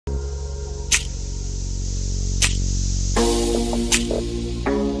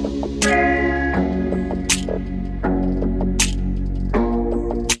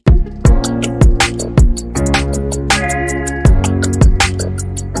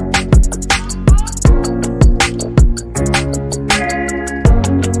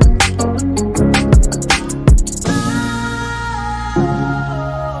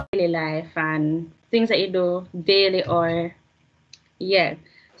life and things that you do daily or yeah.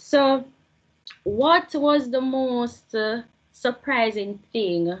 So what was the most surprising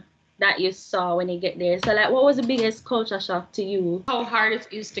thing that you saw when you get there? So like what was the biggest culture shock to you? How hard it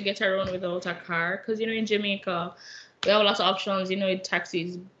is to get around without a car. Because, in Jamaica, we have lots of options,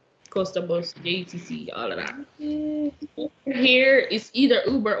 taxis, Costa Bus, JTC, all of that. Here, it's either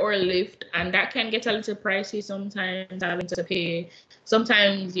Uber or Lyft, and that can get a little pricey sometimes, having to pay.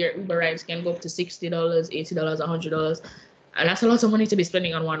 Sometimes your Uber rides can go up to $60, $80, $100, and that's a lot of money to be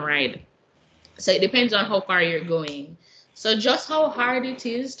spending on one ride. So it depends on how far you're going. So just how hard it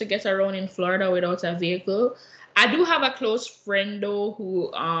is to get around in Florida without a vehicle. I do have a close friend though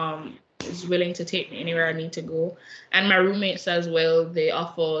who is willing to take me anywhere I need to go. And my roommates as well, they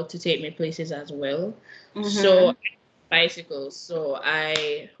offer to take me places as well. So bicycles. So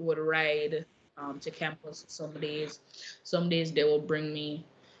I would ride to campus some days. Some days they will bring me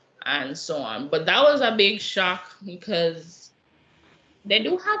and so on. But that was a big shock because they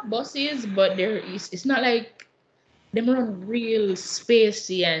do have buses, but it's not like them run real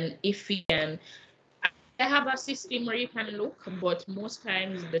spacey and iffy, and I have a system where you can look, but most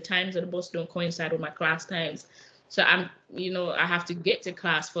times the times of the bus don't coincide with my class times. So I have to get to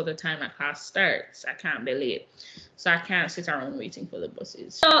class for the time that class starts. I can't be late. So I can't sit around waiting for the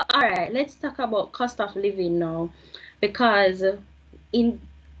buses. So all right, let's talk about cost of living now, because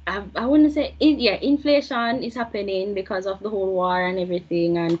I wouldn't say inflation is happening because of the whole war and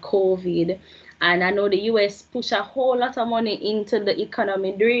everything and COVID. And I know the US push a whole lot of money into the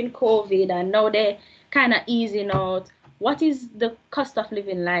economy during COVID, and now they're kind of easing out. What is the cost of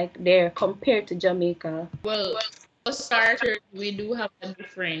living like there compared to Jamaica? Well, for starters, we do have a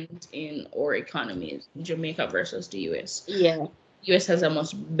difference in our economies, Jamaica versus the US. Yeah. US has a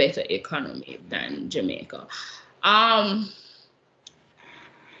much better economy than Jamaica. I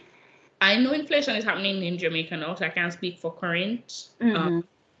know inflation is happening in Jamaica now, so I can't speak for current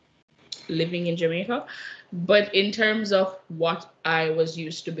living in Jamaica. But in terms of what I was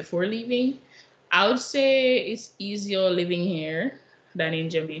used to before leaving, I would say it's easier living here than in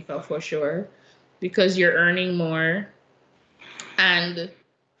Jamaica for sure, because you're earning more and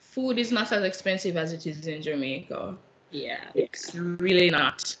food is not as expensive as it is in Jamaica. Yeah. It's really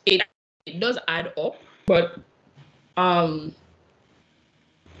not. It does add up, but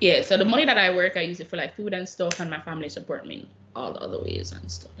yeah, so the money that I work, I use it for like food and stuff, and my family support me in all the other ways and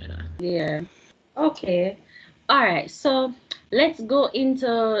stuff like that. Yeah. Okay. All right. So let's go into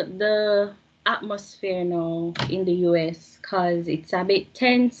the atmosphere now in the US, because it's a bit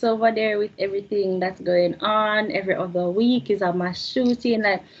tense over there with everything that's going on. Every other week is a mass shooting.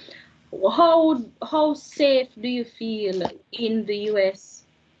 Like, how safe do you feel in the US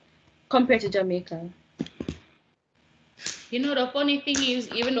compared to Jamaica? The funny thing is,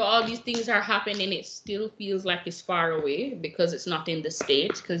 even though all these things are happening, it still feels like it's far away because it's not in the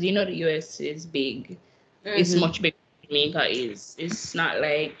States. Because the US is big. It's much bigger than Jamaica is. It's not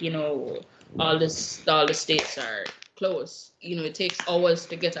like, all the states are close. It takes hours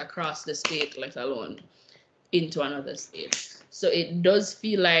to get across the state, let alone into another state. So it does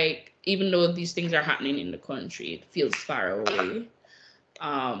feel like, even though these things are happening in the country, it feels far away.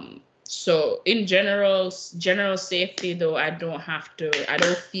 So in general safety though, I don't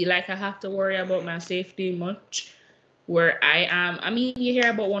feel like I have to worry about my safety much where I am. I mean, you hear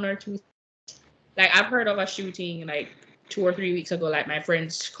about one or two, like I've heard of a shooting like 2 or 3 weeks ago, like my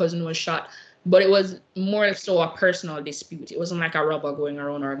friend's cousin was shot, but it was more so a personal dispute. It wasn't like a robber going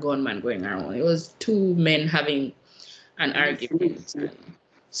around or a gunman going around. It was two men having an argument.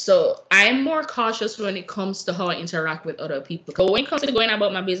 So I'm more cautious when it comes to how I interact with other people. But when it comes to going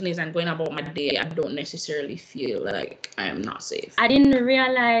about my business and going about my day, I don't necessarily feel like I am not safe. I didn't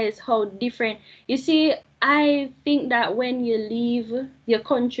realize how different. You see, I think that when you leave your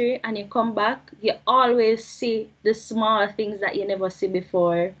country and you come back, you always see the small things that you never see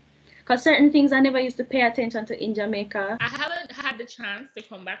before. Because certain things I never used to pay attention to in Jamaica. I haven't had the chance to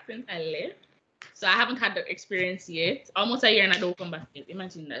come back since I left. So I haven't had the experience yet. Almost a year and I don't come back yet.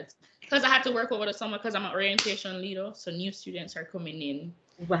 Imagine that. Because I had to work over the summer because I'm an orientation leader. So new students are coming in.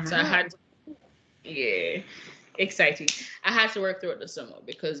 Wow. So I had, exciting. I had to work throughout the summer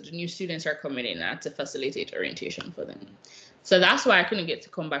because the new students are coming in. I had to facilitate orientation for them. So that's why I couldn't get to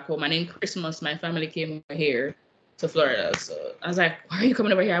come back home. And in Christmas, my family came over here to Florida. So I was like, why are you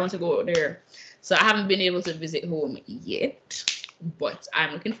coming over here? I want to go over there. So I haven't been able to visit home yet. But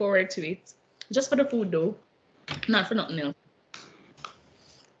I'm looking forward to it. Just for the food, though. Not for nothing else.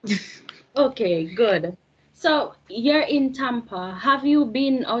 Okay, good. So you're in Tampa. Have you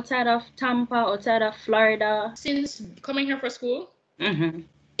been outside of Tampa, outside of Florida? Since coming here for school,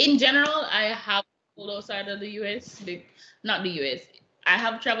 In general, I have traveled outside of the US, not the US. I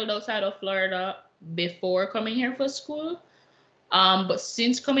have traveled outside of Florida before coming here for school. But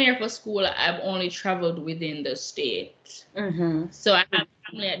since coming here for school, I've only traveled within the state. So I have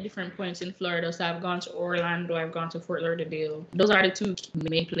family at different points in Florida. So I've gone to Orlando, I've gone to Fort Lauderdale. Those are the two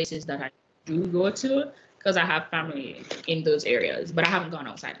main places that I do go to because I have family in those areas. But I haven't gone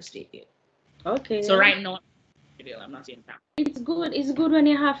outside the state yet. Okay. So right now, I'm not seeing family. It's good when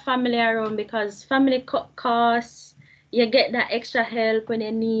you have family around because family cut costs. You get that extra help when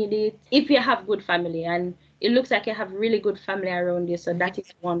you need it. If you have good family, and it looks like you have really good family around you, so that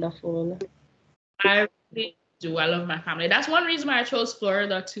is wonderful. I really do. I love my family. That's one reason why I chose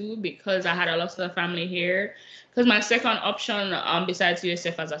Florida too, because I had a lot of family here. Because my second option, besides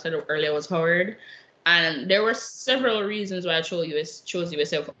USF, as I said earlier, was Howard. And there were several reasons why I chose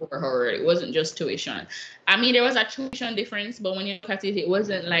USF over Howard. It wasn't just tuition. I mean, there was a tuition difference, but when you look at it, it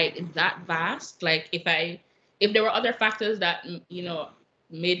wasn't like that vast. Like if there were other factors that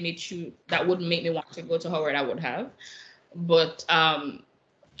made me choose, that would make me want to go to Howard, I would have. But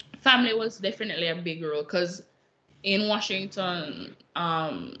family was definitely a big role because in Washington,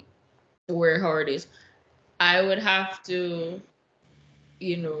 where Howard is, I would have to,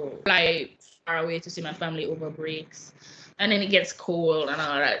 fly far away to see my family over breaks, and then it gets cold and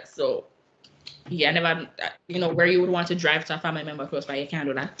all that. So yeah, I never, where you would want to drive to a family member close by, you can't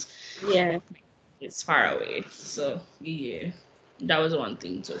do that. Yeah, it's far away. So yeah, that was one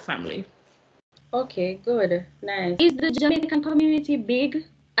thing. So family. Okay, good, nice. Is the Jamaican community big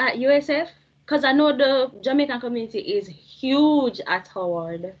at USF? Because I know the Jamaican community is huge at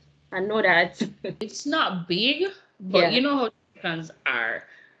Howard. I know that. It's not big, but you know how Jamaicans are.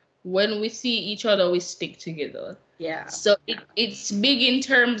 When we see each other, we stick together. Yeah. So it's big in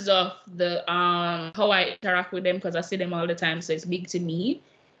terms of the how I interact with them because I see them all the time. So it's big to me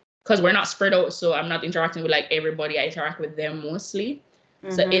because we're not spread out. So I'm not interacting with like everybody. I interact with them mostly.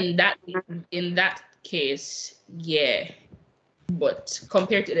 So in that case, yeah. But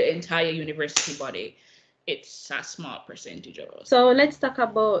compared to the entire university body, it's a small percentage of us. So let's talk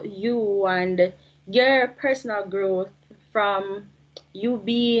about you and your personal growth from you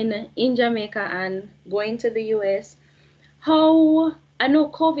being in Jamaica and going to the US. How, I know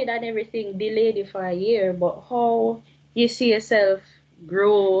COVID and everything delayed you for a year, but how you see yourself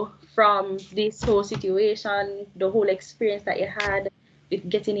grow from this whole situation, the whole experience that you had with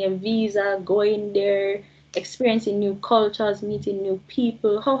getting your visa, going there, experiencing new cultures, meeting new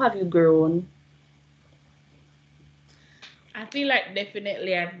people. How have you grown? I feel like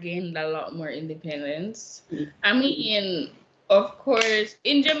definitely I've gained a lot more independence. I mean, of course,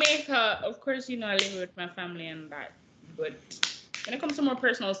 in Jamaica, of course, I live with my family and that. But when it comes to more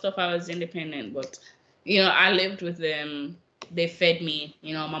personal stuff, I was independent. But, I lived with them. They fed me.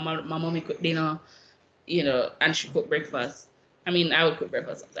 My mommy cooked dinner, and she cooked breakfast. I mean, I would cook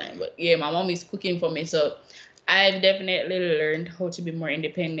breakfast sometimes. But, yeah, my mom is cooking for me. So I've definitely learned how to be more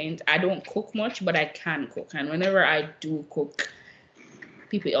independent. I don't cook much, but I can cook. And whenever I do cook,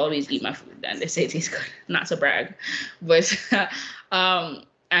 people always eat my food and they say it tastes good. Not to brag. But I'm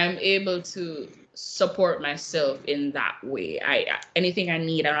able to support myself in that way. Anything I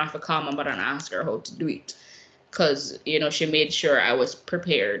need, I don't have to call my mother and ask her how to do it. Because, she made sure I was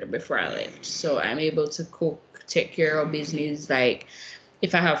prepared before I left. So I'm able to cook, take care of business, like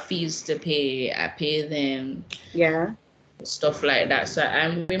if I have fees to pay, I pay them. Yeah. Stuff like that. So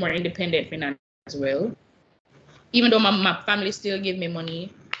I'm way more independent financially as well. Even though my family still give me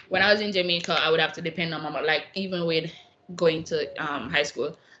money. When I was in Jamaica, I would have to depend on my mother. Like even with going to high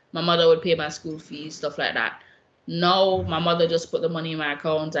school, my mother would pay my school fees, stuff like that. Now my mother just put the money in my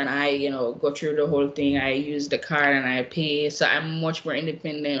account and I, go through the whole thing. I use the card and I pay. So I'm much more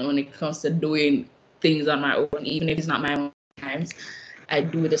independent when it comes to doing things on my own, even if it's not my own times. I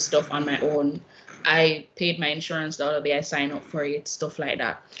do the stuff on my own. I paid my insurance the other day. I signed up for it, stuff like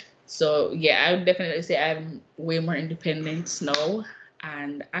that. So yeah, I would definitely say I'm way more independent now.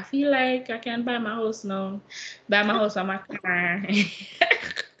 And I feel like I can buy my house now. Buy my house and my car.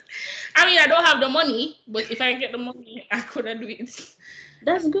 I mean, I don't have the money, but if I get the money, I could do it.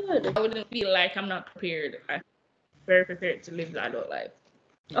 That's good. I wouldn't feel like I'm not prepared. I'm very prepared to live the adult life.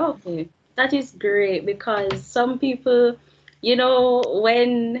 Okay, that is great because some people,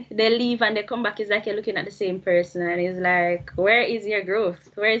 when they leave and they come back, it's like you're looking at the same person and it's like, where is your growth?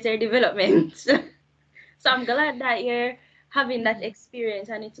 Where is your development? So I'm glad that you're having that experience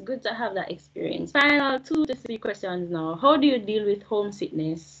and it's good to have that experience. Final 2 to 3 questions now. How do you deal with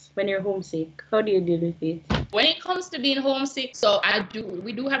homesickness when you're homesick? How do you deal with it? When it comes to being homesick, so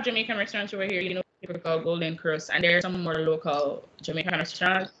we do have Jamaican restaurants over here, typical Golden Crust, and there are some more local Jamaican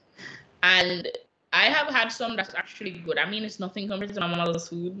restaurants. And I have had some that's actually good. I mean, it's nothing compared to my mother's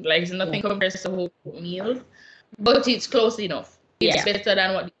food. Like, it's nothing compared to whole meals, but it's close enough. It's better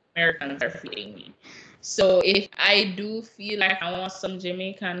than what the Americans are feeding me. So if I do feel like I want some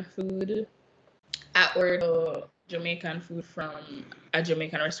Jamaican food, I order Jamaican food from a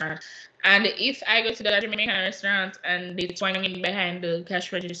Jamaican restaurant. And if I go to the Jamaican restaurant and they twang me behind the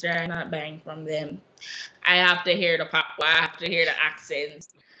cash register, I'm not buying from them. I have to hear the patois, I have to hear the accents,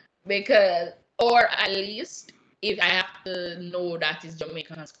 because, or at least if I have to know that it's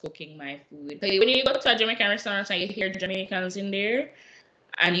Jamaicans cooking my food. Because when you go to a Jamaican restaurant and you hear Jamaicans in there,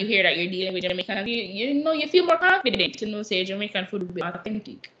 and you hear that you're dealing with Jamaicans, you feel more confident to know, say, Jamaican food will be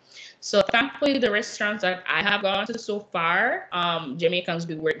authentic. So thankfully, the restaurants that I have gone to so far, Jamaicans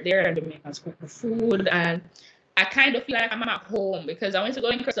do work there and Jamaicans cook the food, and I kind of feel like I'm at home, because I went to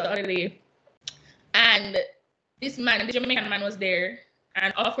Golden Crust the other day, and this man, the Jamaican man, was there,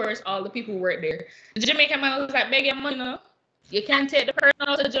 and of course all the people who work there. The Jamaican man was like, beg your money, no? You can't take the person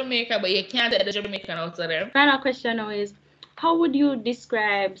out of Jamaica, but you can't take the Jamaican out of them. Final question now is, how would you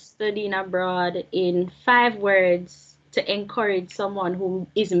describe studying abroad in 5 words to encourage someone who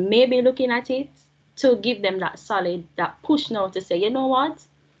is maybe looking at it, to give them that push now to say, you know what,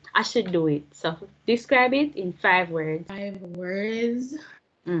 I should do it? So describe it in 5 words. 5 words.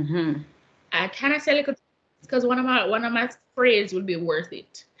 Mm-hmm. I kind of say like, because one of my phrases would be worth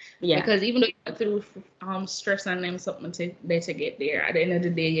it. Yeah. Because even though you go through stress and them something to get there, at the end of the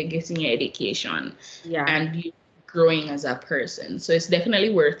day, you're getting your education. Yeah. And you're growing as a person. So it's definitely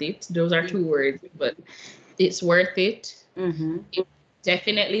worth it. Those are 2 words, but it's worth it. Mm-hmm. It's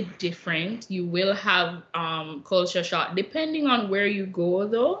definitely different. You will have culture shock depending on where you go,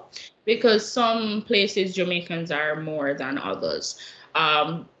 though, because some places Jamaicans are more than others.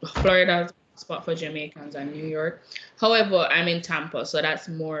 Florida's a spot for Jamaicans, and New York. However, I'm in Tampa, so that's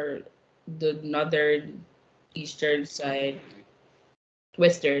more the northern, eastern side,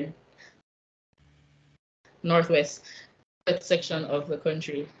 western, northwest section of the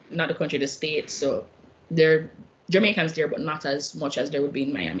country, not the country, the state. So there are Jamaicans there, but not as much as there would be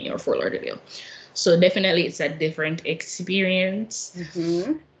in Miami or Fort Lauderdale. So definitely it's a different experience.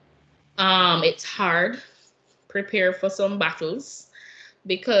 Mm-hmm. It's hard. Prepare for some battles,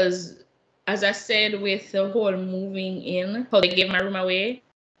 because as I said, with the whole moving in, how they gave my room away,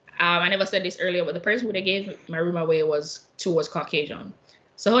 I never said this earlier, but the person who they gave my room away was Caucasian.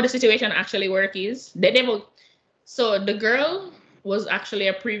 So how the situation actually works is, so the girl was actually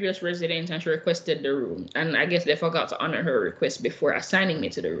a previous resident and she requested the room. And I guess they forgot to honor her request before assigning me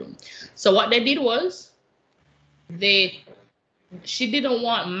to the room. So what they did was, she didn't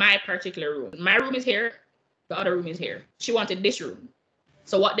want my particular room. My room is here, the other room is here. She wanted this room.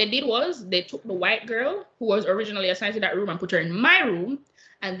 So what they did was, they took the white girl who was originally assigned to that room and put her in my room,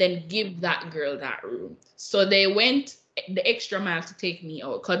 and then give that girl that room. So they went the extra mile to take me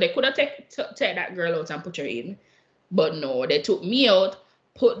out, because they could have take that girl out and put her in. But no, they took me out,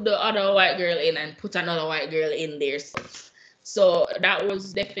 put the other white girl in, and put another white girl in there. So that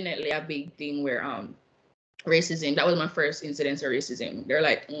was definitely a big thing where racism, that was my first incidence of racism. They're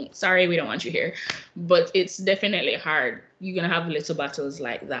like, sorry, we don't want you here. But it's definitely hard. You're going to have little battles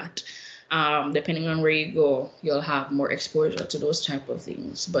like that. Depending on where you go, you'll have more exposure to those type of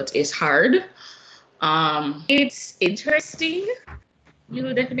things. But it's hard. It's interesting.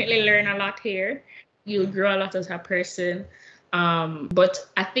 You'll definitely learn a lot here. You'll grow a lot as a person. But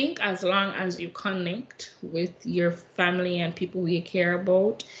I think as long as you connect with your family and people you care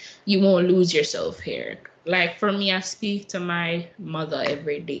about, you won't lose yourself here. Like for me, I speak to my mother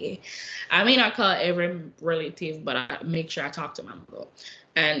every day. I may not call every relative, but I make sure I talk to my mother.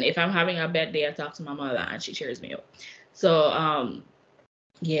 And if I'm having a bad day, I talk to my mother and she cheers me up. So,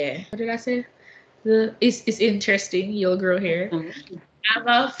 yeah. What did I say? It's interesting. You'll grow here. Mm-hmm. And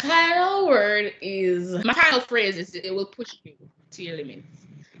my final word is, my final phrase is, it will push you to your limits.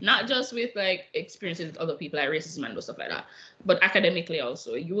 Not just with like experiences with other people, like racism and stuff like that, but academically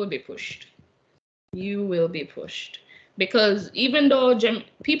also, you will be pushed. You will be pushed. Because even though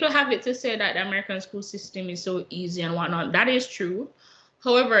people have it to say that the American school system is so easy and whatnot, that is true.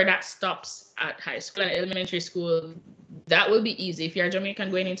 However, that stops at high school and elementary school. That will be easy. If you're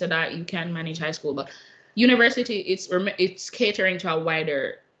Jamaican going into that, you can manage high school. But university, it's catering to a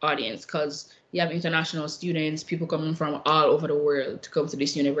wider audience, because you have international students, people coming from all over the world to come to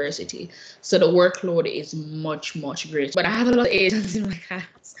this university. So the workload is much, much greater. But I have a lot of Asians in my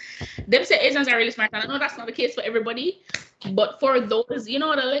class. Them say Asians are really smart. And I know that's not the case for everybody. But for those, the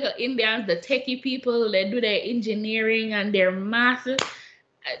little Indians, the techie people, they do their engineering and their math.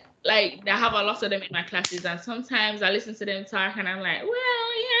 like I have a lot of them in my classes, and sometimes I listen to them talk, and I'm like, well,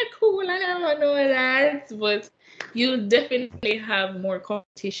 yeah, cool, I never know that, but you'll definitely have more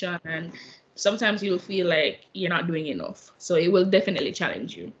competition, and sometimes you'll feel like you're not doing enough. So it will definitely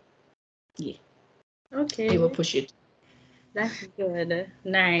challenge you. Yeah. Okay. It will push it. That's good.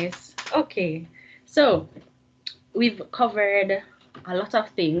 Nice. Okay. So we've covered a lot of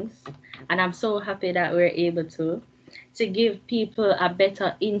things, and I'm so happy that we're able to give people a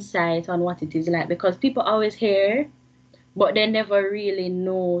better insight on what it is like, because people always hear but they never really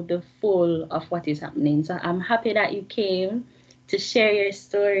know the full of what is happening. So I'm happy that you came to share your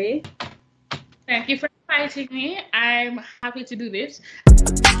story. Thank you for inviting me. I'm happy to do this.